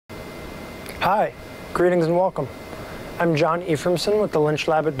Hi, greetings and welcome. I'm John Ephraimson with the Lynch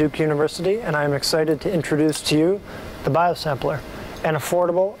Lab at Duke University, and I am excited to introduce to you the BioSamplr, an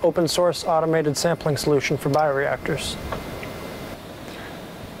affordable, open-source automated sampling solution for bioreactors.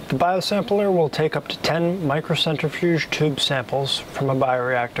 The BioSamplr will take up to 10 microcentrifuge tube samples from a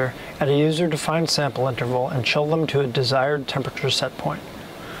bioreactor at a user-defined sample interval and chill them to a desired temperature set point.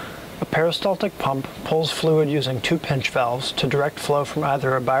 A peristaltic pump pulls fluid using 2 pinch valves to direct flow from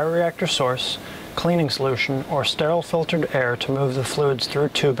either a bioreactor source, cleaning solution, or sterile filtered air to move the fluids through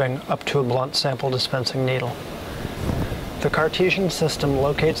tubing up to a blunt sample dispensing needle. The Cartesian system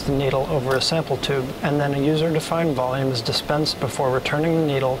locates the needle over a sample tube, and then a user-defined volume is dispensed before returning the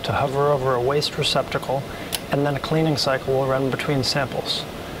needle to hover over a waste receptacle, and then a cleaning cycle will run between samples.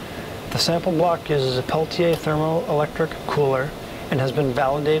 The sample block uses a Peltier thermoelectric cooler and has been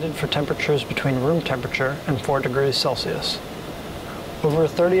validated for temperatures between room temperature and 4 degrees Celsius. Over a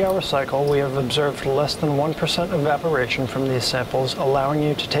 30-hour cycle, we have observed less than 1% evaporation from these samples, allowing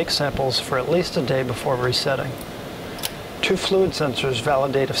you to take samples for at least a day before resetting. 2 fluid sensors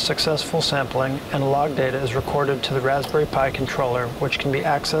validate a successful sampling, and log data is recorded to the Raspberry Pi controller, which can be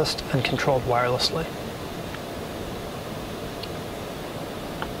accessed and controlled wirelessly.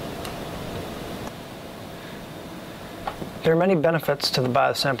 There are many benefits to the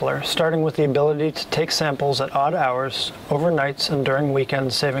BioSamplr, starting with the ability to take samples at odd hours, overnights, and during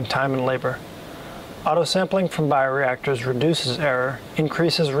weekends, saving time and labor. Auto-sampling from bioreactors reduces error,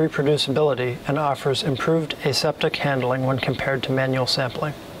 increases reproducibility, and offers improved aseptic handling when compared to manual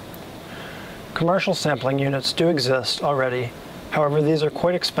sampling. Commercial sampling units do exist already, however these are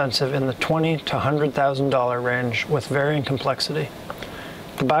quite expensive in the $20,000 to $100,000 range with varying complexity.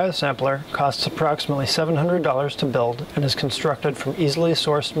 The BioSamplr costs approximately $700 to build and is constructed from easily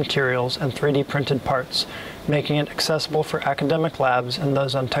sourced materials and 3D printed parts, making it accessible for academic labs and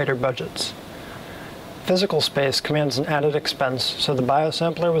those on tighter budgets. Physical space commands an added expense, so the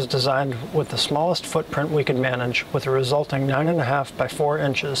BioSamplr was designed with the smallest footprint we could manage, with a resulting 9.5 by 4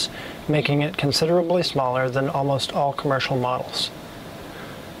 inches, making it considerably smaller than almost all commercial models.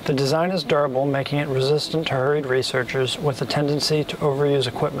 The design is durable, making it resistant to hurried researchers with a tendency to overuse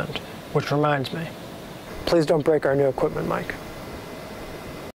equipment, which reminds me, please don't break our new equipment, Mike.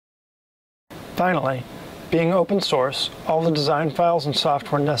 Finally, being open source, all the design files and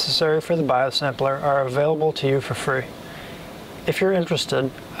software necessary for the BioSamplr are available to you for free. If you're interested,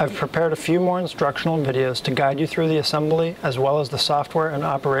 I've prepared a few more instructional videos to guide you through the assembly as well as the software and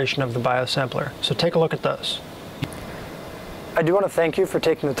operation of the BioSamplr, so take a look at those. I do want to thank you for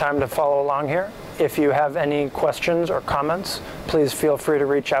taking the time to follow along here. If you have any questions or comments, please feel free to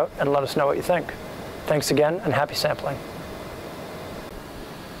reach out and let us know what you think. Thanks again, and happy sampling.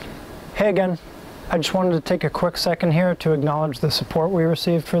 Hey again. I just wanted to take a quick second here to acknowledge the support we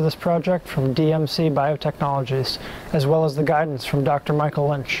received for this project from DMC Biotechnologies, as well as the guidance from Dr. Michael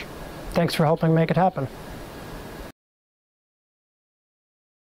Lynch. Thanks for helping make it happen.